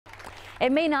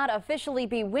It may not officially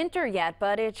be winter yet,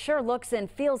 but it sure looks and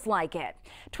feels like it.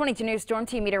 22 News Storm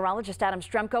Team meteorologist Adam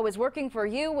Stremko is working for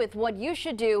you with what you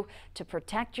should do to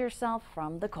protect yourself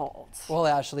from the cold. Well,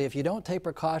 Ashley, if you don't take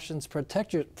precautions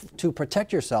to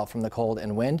protect yourself from the cold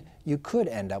and wind, you could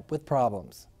end up with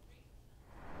problems.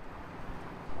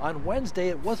 On Wednesday,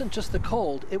 it wasn't just the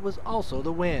cold, it was also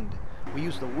the wind. We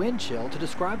use the wind chill to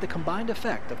describe the combined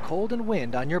effect of cold and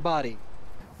wind on your body.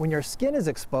 When your skin is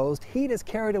exposed, heat is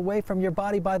carried away from your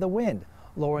body by the wind,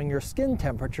 lowering your skin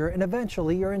temperature and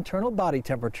eventually your internal body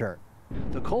temperature.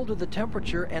 The colder the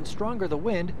temperature and stronger the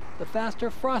wind, the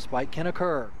faster frostbite can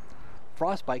occur.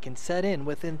 Frostbite can set in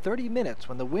within 30 minutes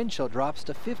when the wind chill drops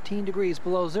to 15 degrees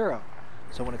below zero.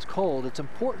 So when it's cold, it's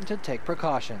important to take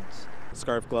precautions.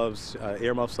 Scarf, gloves,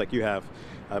 earmuffs like you have,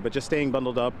 but just staying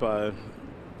bundled up.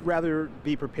 Rather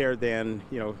be prepared than,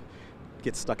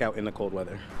 get stuck out in the cold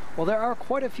weather. While there are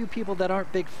quite a few people that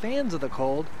aren't big fans of the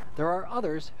cold, there are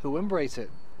others who embrace it.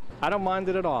 I don't mind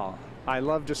it at all. I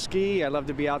love to ski, I love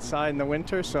to be outside in the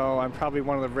winter, so I'm probably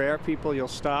one of the rare people you'll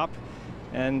stop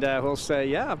and who'll say,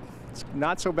 yeah, it's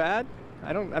not so bad.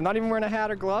 I'm not even wearing a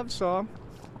hat or gloves, so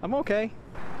I'm okay.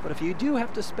 But if you do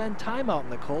have to spend time out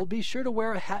in the cold, be sure to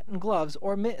wear a hat and gloves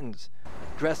or mittens.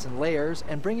 Dress in layers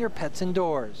and bring your pets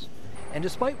indoors. And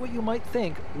despite what you might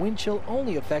think, wind chill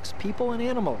only affects people and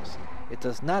animals. It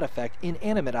does not affect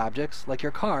inanimate objects like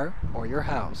your car or your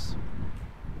house.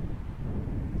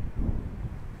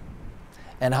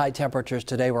 And high temperatures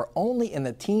today were only in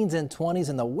the teens and 20s,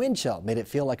 and the wind chill made it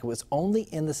feel like it was only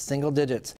in the single digits.